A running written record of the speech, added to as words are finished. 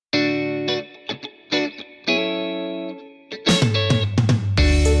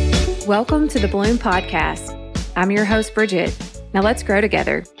Welcome to the Bloom Podcast. I'm your host, Bridget. Now let's grow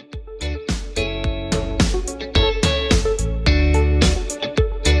together.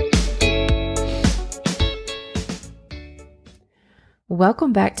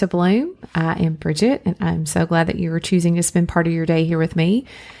 Welcome back to Bloom. I am Bridget, and I'm so glad that you are choosing to spend part of your day here with me.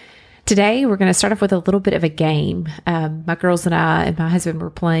 Today, we're going to start off with a little bit of a game. My girls and I and my husband were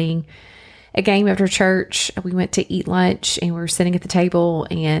playing a game after church. We went to eat lunch and we were sitting at the table,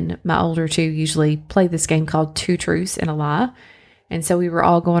 and my older two usually play this game called Two Truths and a Lie. And so we were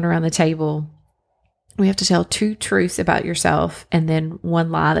all going around the table. We have to tell two truths about yourself and then one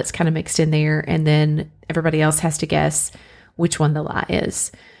lie that's kind of mixed in there. And then everybody else has to guess which one the lie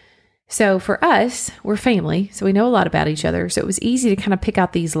is. So for us, we're family, so we know a lot about each other. So it was easy to kind of pick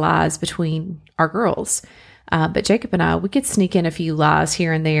out these lies between our girls. But Jacob and I, we could sneak in a few lies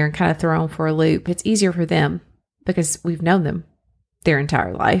here and there and kind of throw them for a loop. It's easier for them because we've known them their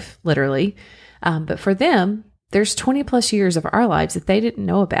entire life, literally. But for them, there's 20 plus years of our lives that they didn't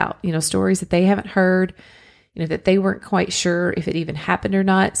know about, stories that they haven't heard, that they weren't quite sure if it even happened or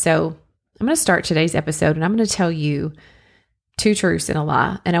not. So I'm going to start today's episode and I'm going to tell you two truths and a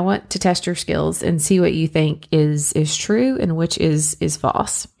lie. And I want to test your skills and see what you think is true and which is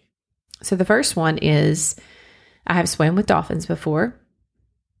false. So the first one is, I have swam with dolphins before.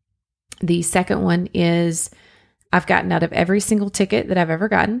 The second one is, I've gotten out of every single ticket that I've ever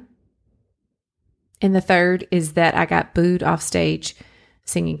gotten. And the third is that I got booed off stage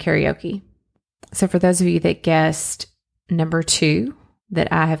singing karaoke. So for those of you that guessed number 2,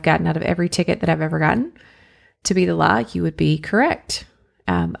 that I have gotten out of every ticket that I've ever gotten to be the lie, you would be correct.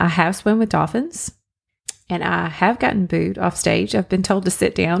 I have swum with dolphins. And I have gotten booed off stage. I've been told to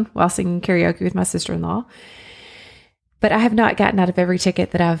sit down while singing karaoke with my sister-in-law. But I have not gotten out of every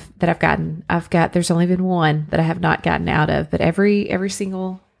ticket that I've gotten. There's only been one that I have not gotten out of, but every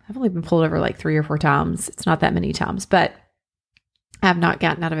single, I've only been pulled over like 3 or 4 times. It's not that many times, but I have not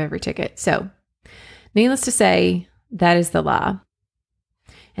gotten out of every ticket. So needless to say, that is the lie.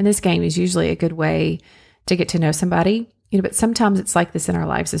 And this game is usually a good way to get to know somebody, but sometimes it's like this in our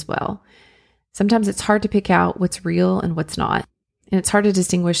lives as well. Sometimes it's hard to pick out what's real and what's not. And it's hard to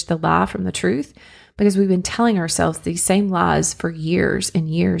distinguish the lie from the truth because we've been telling ourselves these same lies for years and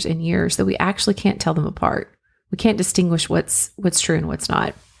years and years that we actually can't tell them apart. We can't distinguish what's true and what's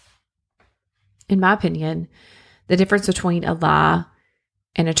not. In my opinion, the difference between a lie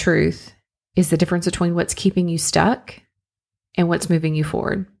and a truth is the difference between what's keeping you stuck and what's moving you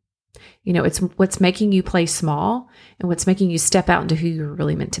forward. It's what's making you play small and what's making you step out into who you're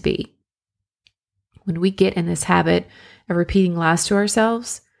really meant to be. When we get in this habit of repeating lies to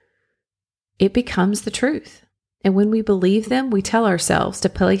ourselves, it becomes the truth. And when we believe them, we tell ourselves to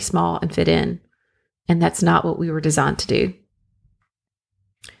play small and fit in. And that's not what we were designed to do.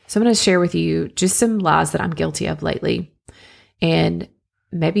 So I'm going to share with you just some lies that I'm guilty of lately. And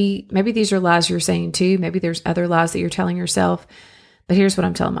maybe these are lies you're saying too. Maybe there's other lies that you're telling yourself. But here's what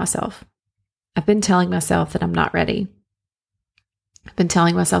I'm telling myself. I've been telling myself that I'm not ready. I've been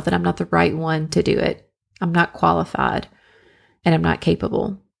telling myself that I'm not the right one to do it. I'm not qualified and I'm not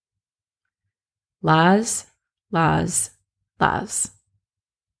capable. Lies, lies, lies.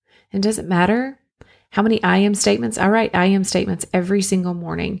 And does it matter how many I am statements? I write I am statements every single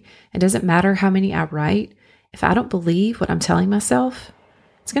morning. It doesn't matter how many I write. If I don't believe what I'm telling myself,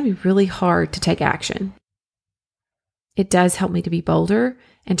 it's going to be really hard to take action. It does help me to be bolder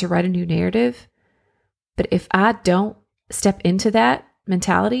and to write a new narrative. But if I don't step into that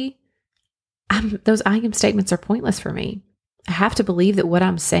mentality, those I am statements are pointless for me. I have to believe that what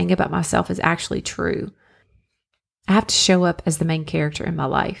I'm saying about myself is actually true. I have to show up as the main character in my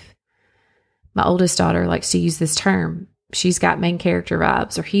life. My oldest daughter likes to use this term. She's got main character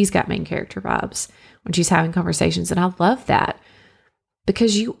vibes, or he's got main character vibes when she's having conversations. And I love that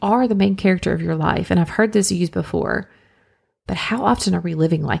because you are the main character of your life. And I've heard this used before, but how often are we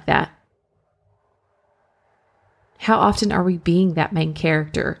living like that? How often are we being that main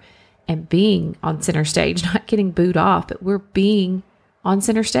character and being on center stage, not getting booed off, but we're being on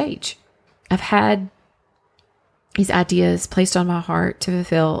center stage? I've had these ideas placed on my heart to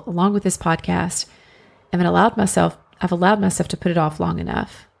fulfill along with this podcast. And I've allowed myself to put it off long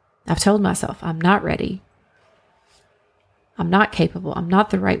enough. I've told myself I'm not ready. I'm not capable. I'm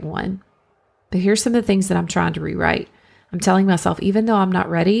not the right one. But here's some of the things that I'm trying to rewrite. I'm telling myself, even though I'm not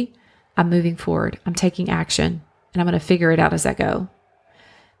ready, I'm moving forward. I'm taking action. And I'm going to figure it out as I go.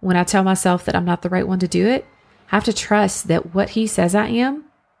 When I tell myself that I'm not the right one to do it, I have to trust that what he says I am,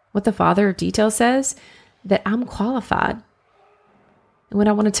 what the Father of detail says, that I'm qualified. And when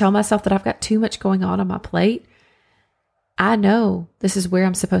I want to tell myself that I've got too much going on my plate, I know this is where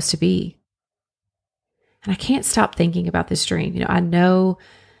I'm supposed to be. And I can't stop thinking about this dream. I know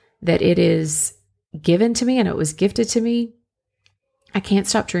that it is given to me and it was gifted to me. I can't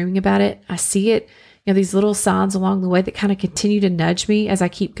stop dreaming about it. I see it, these little signs along the way that kind of continue to nudge me as I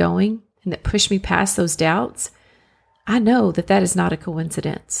keep going and that push me past those doubts. I know that that is not a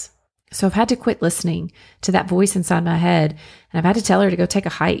coincidence. So I've had to quit listening to that voice inside my head, and I've had to tell her to go take a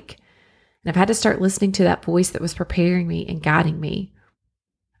hike. And I've had to start listening to that voice that was preparing me and guiding me.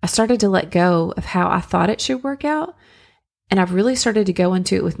 I started to let go of how I thought it should work out. And I've really started to go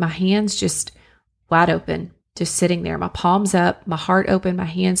into it with my hands just wide open, just sitting there, my palms up, my heart open, my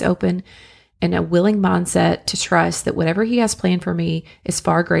hands open, and a willing mindset to trust that whatever He has planned for me is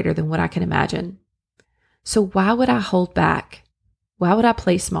far greater than what I can imagine. So why would I hold back? Why would I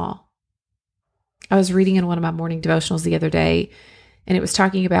play small? I was reading in one of my morning devotionals the other day, and it was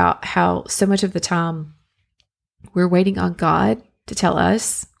talking about how so much of the time we're waiting on God to tell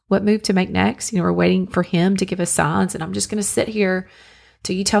us what move to make next. We're waiting for Him to give us signs, and I'm just going to sit here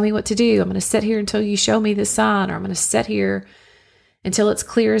till you tell me what to do. I'm going to sit here until you show me this sign, or I'm going to sit here until it's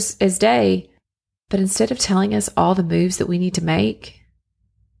clear as day. But instead of telling us all the moves that we need to make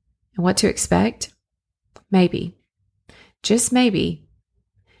and what to expect, maybe, just maybe,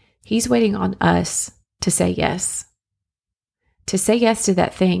 He's waiting on us to say yes. To say yes to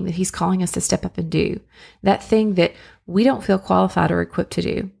that thing that He's calling us to step up and do. That thing that we don't feel qualified or equipped to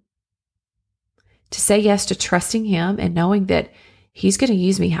do. To say yes to trusting Him and knowing that He's going to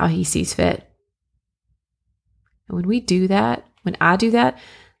use me how He sees fit. And when we do that, when I do that,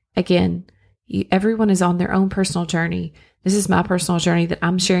 again, everyone is on their own personal journey. This is my personal journey that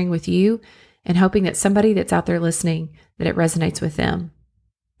I'm sharing with you and hoping that somebody that's out there listening, that it resonates with them.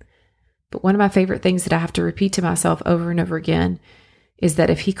 But one of my favorite things that I have to repeat to myself over and over again is that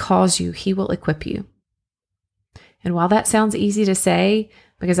if He calls you, He will equip you. And while that sounds easy to say,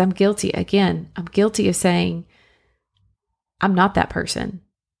 because I'm guilty of saying, I'm not that person.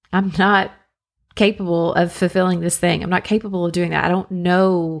 I'm not capable of fulfilling this thing. I'm not capable of doing that. I don't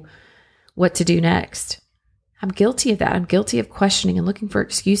know what to do next. I'm guilty of that. I'm guilty of questioning and looking for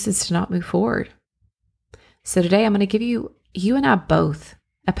excuses to not move forward. So today I'm going to give you and I both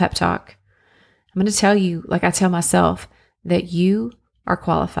a pep talk. I'm going to tell you, like I tell myself, that you are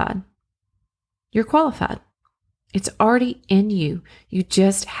qualified. You're qualified. It's already in you. You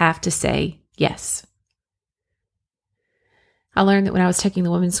just have to say yes. I learned that when I was taking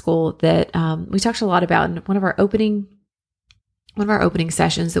the women's school that we talked a lot about in one of our opening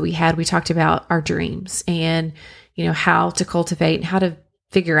sessions that we had, we talked about our dreams and, how to cultivate and how to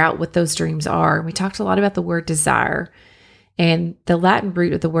figure out what those dreams are. And we talked a lot about the word desire, and the Latin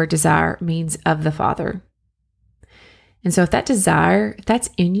root of the word desire means of the Father. And so if that desire, if that's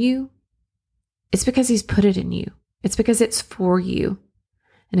in you, it's because He's put it in you. It's because it's for you.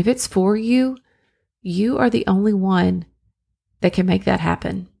 And if it's for you, you are the only one that can make that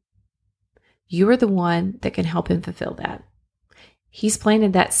happen. You are the one that can help Him fulfill that. He's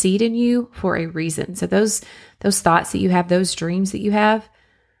planted that seed in you for a reason. So those thoughts that you have, those dreams that you have,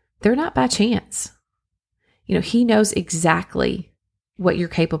 they're not by chance. He knows exactly what you're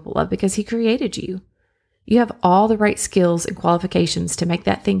capable of because He created you. You have all the right skills and qualifications to make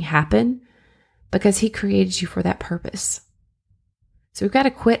that thing happen because He created you for that purpose. So we've got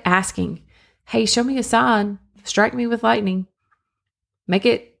to quit asking, hey, show me a sign, strike me with lightning, make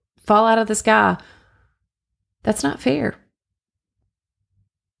it fall out of the sky. That's not fair.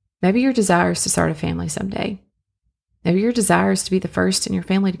 Maybe your desire is to start a family someday. Maybe your desire is to be the first in your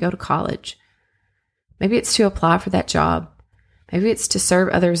family to go to college. Maybe it's to apply for that job. Maybe it's to serve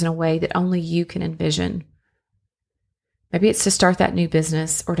others in a way that only you can envision. Maybe it's to start that new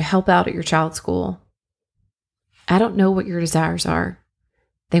business or to help out at your child's school. I don't know what your desires are.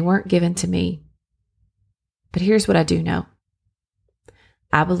 They weren't given to me. But here's what I do know.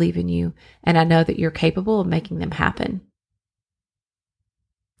 I believe in you, and I know that you're capable of making them happen.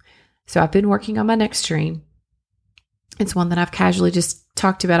 So I've been working on my next dream. It's one that I've casually just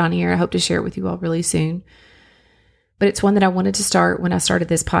talked about on here. I hope to share it with you all really soon. But it's one that I wanted to start when I started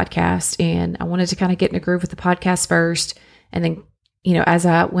this podcast, and I wanted to kind of get in a groove with the podcast first. And then, as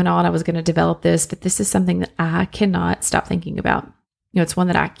I went on, I was going to develop this, but this is something that I cannot stop thinking about. It's one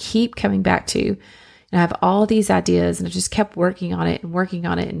that I keep coming back to. And I have all these ideas, and I just kept working on it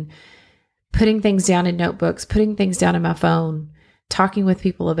and putting things down in notebooks, putting things down in my phone, talking with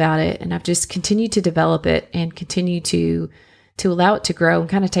people about it. And I've just continued to develop it and continue to allow it to grow and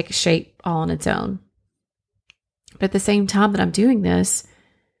kind of take a shape all on its own. But at the same time that I'm doing this,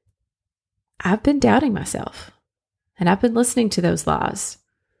 I've been doubting myself, and I've been listening to those lies,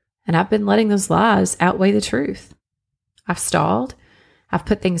 and I've been letting those lies outweigh the truth. I've stalled. I've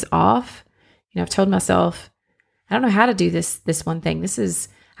put things off. I've told myself, I don't know how to do this one thing.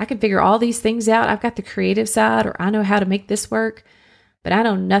 I can figure all these things out. I've got the creative side, or I know how to make this work, but I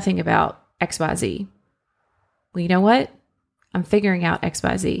know nothing about XYZ. Well, you know what? I'm figuring out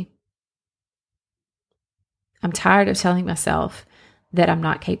XYZ. I'm tired of telling myself that I'm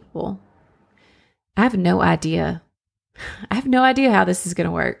not capable. I have no idea. I have no idea how this is going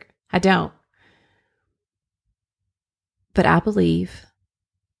to work. I don't. But I believe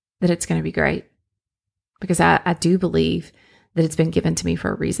that it's going to be great, because I do believe that it's been given to me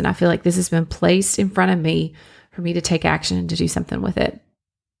for a reason. I feel like this has been placed in front of me for me to take action and to do something with it.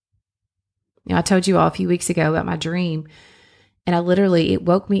 I told you all a few weeks ago about my dream, and it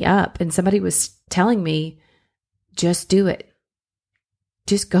woke me up, and somebody was telling me, just do it.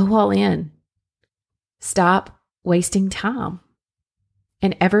 Just go all in. Stop wasting time.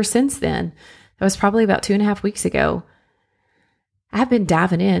 And ever since then, that was probably about 2.5 weeks ago, I've been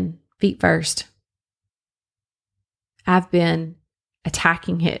diving in feet first. I've been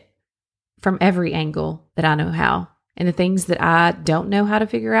attacking it from every angle that I know how. And the things that I don't know how to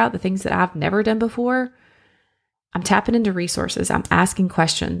figure out, the things that I've never done before, I'm tapping into resources. I'm asking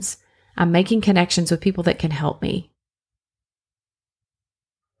questions. I'm making connections with people that can help me.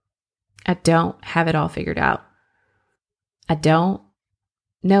 I don't have it all figured out. I don't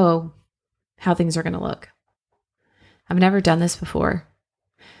know how things are going to look. I've never done this before.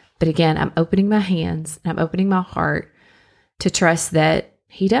 But again, I'm opening my hands and I'm opening my heart to trust that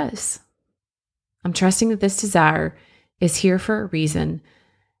He does. I'm trusting that this desire is here for a reason,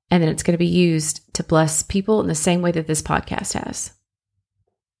 and that it's going to be used to bless people in the same way that this podcast has.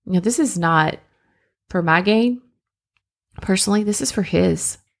 This is not for my gain. Personally, this is for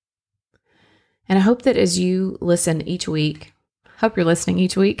His. And I hope that as you listen each week, hope you're listening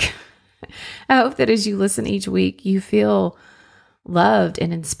each week. I hope that as you listen each week, you feel loved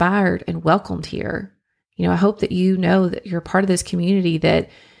and inspired and welcomed here. I hope that you know that you're a part of this community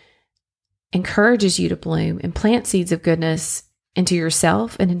that encourages you to bloom and plant seeds of goodness into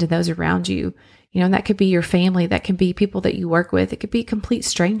yourself and into those around you. And that could be your family. That can be people that you work with. It could be complete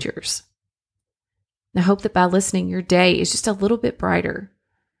strangers. And I hope that by listening, your day is just a little bit brighter.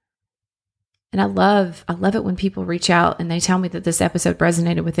 And I love it when people reach out and they tell me that this episode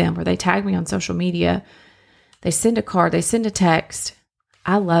resonated with them, or they tag me on social media. They send a card, they send a text.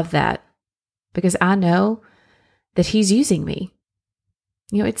 I love that, because I know that He's using me.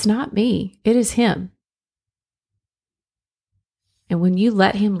 It's not me. It is Him. And when you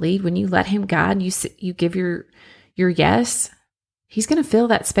let Him lead, when you let Him guide, and you give your yes, He's going to fill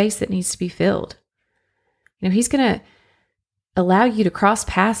that space that needs to be filled. He's going to allow you to cross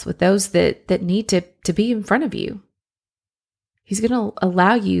paths with those that need to be in front of you. He's going to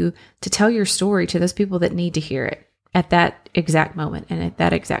allow you to tell your story to those people that need to hear it at that exact moment and at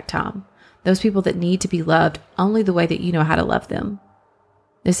that exact time. Those people that need to be loved only the way that you know how to love them.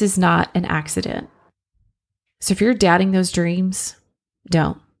 This is not an accident. So if you're doubting those dreams,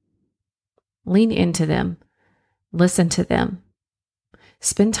 don't. Lean into them. Listen to them.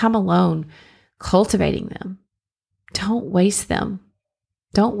 Spend time alone cultivating them. Don't waste them.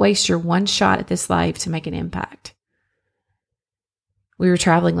 Don't waste your one shot at this life to make an impact. We were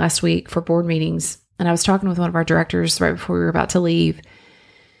traveling last week for board meetings, and I was talking with one of our directors right before we were about to leave.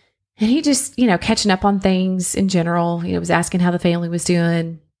 And he just, catching up on things in general, was asking how the family was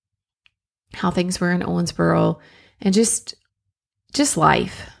doing, how things were in Owensboro, and just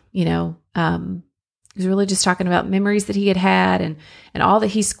life, He was really just talking about memories that he had and all that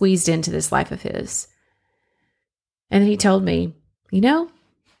he squeezed into this life of his. And then he told me,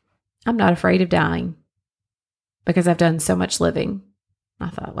 I'm not afraid of dying because I've done so much living. I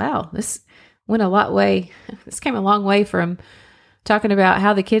thought, wow, this came a long way from talking about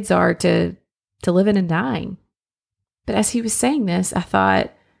how the kids are to living and dying. But as he was saying this, I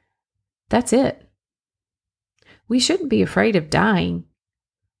thought, that's it. We shouldn't be afraid of dying.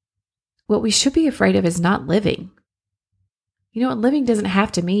 What we should be afraid of is not living. Living doesn't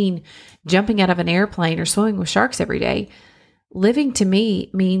have to mean jumping out of an airplane or swimming with sharks every day. Living to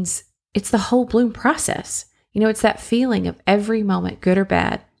me means it's the whole bloom process. It's that feeling of every moment, good or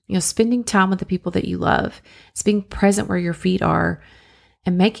bad, spending time with the people that you love. It's being present where your feet are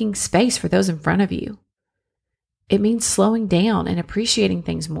and making space for those in front of you. It means slowing down and appreciating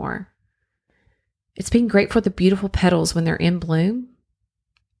things more. It's being grateful for the beautiful petals when they're in bloom.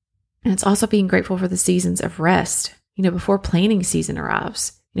 And it's also being grateful for the seasons of rest, before planting season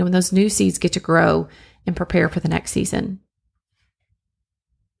arrives, when those new seeds get to grow and prepare for the next season.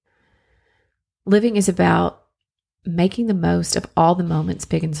 Living is about making the most of all the moments,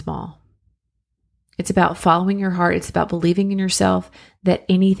 big and small. It's about following your heart. It's about believing in yourself that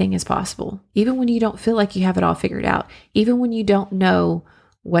anything is possible, even when you don't feel like you have it all figured out, even when you don't know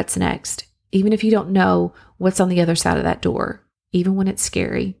what's next, even if you don't know what's on the other side of that door, even when it's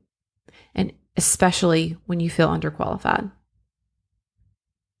scary, and especially when you feel underqualified.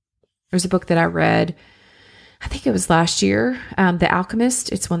 There's a book that I read, I think it was last year, The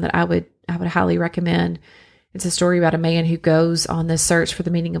Alchemist. It's one that I would highly recommend. It's a story about a man who goes on this search for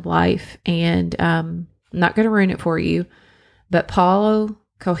the meaning of life. And I'm not going to ruin it for you, but Paulo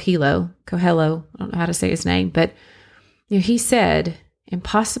Coelho, I don't know how to say his name, but he said,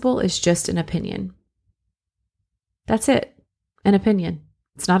 impossible is just an opinion. That's it. An opinion.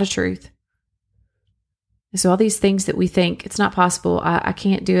 It's not a truth. So all these things that we think, it's not possible, I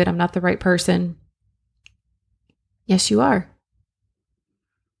can't do it, I'm not the right person. Yes, you are.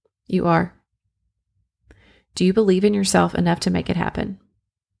 You are. Do you believe in yourself enough to make it happen?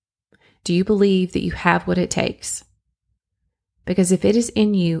 Do you believe that you have what it takes? Because if it is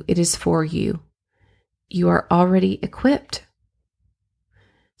in you, it is for you. You are already equipped.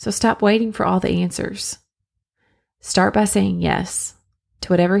 So stop waiting for all the answers. Start by saying yes to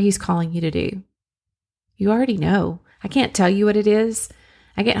whatever He's calling you to do. You already know. I can't tell you what it is.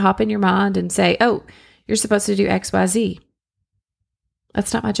 I can't hop in your mind and say, oh, you're supposed to do X, Y, Z.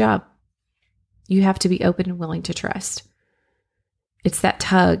 That's not my job. You have to be open and willing to trust. It's that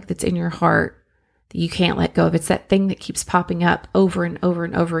tug that's in your heart that you can't let go of. It's that thing that keeps popping up over and over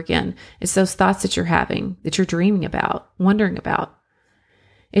and over again. It's those thoughts that you're having, that you're dreaming about, wondering about.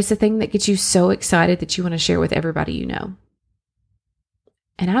 It's the thing that gets you so excited that you want to share with everybody you know.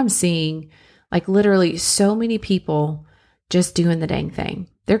 And I'm seeing like literally so many people just doing the dang thing.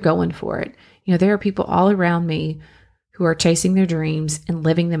 They're going for it. There are people all around me who are chasing their dreams and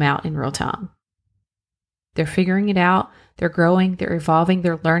living them out in real time. They're figuring it out. They're growing. They're evolving.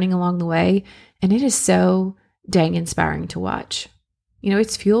 They're learning along the way. And it is so dang inspiring to watch.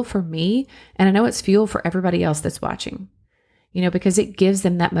 It's fuel for me. And I know it's fuel for everybody else that's watching, because it gives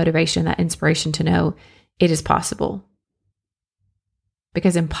them that motivation, that inspiration to know it is possible.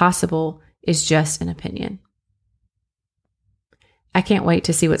 Because impossible is just an opinion. I can't wait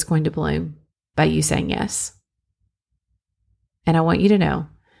to see what's going to bloom by you saying yes. And I want you to know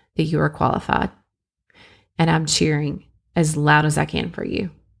that you are qualified. And I'm cheering as loud as I can for you.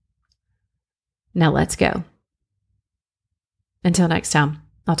 Now let's go. Until next time,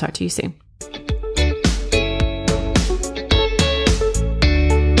 I'll talk to you soon.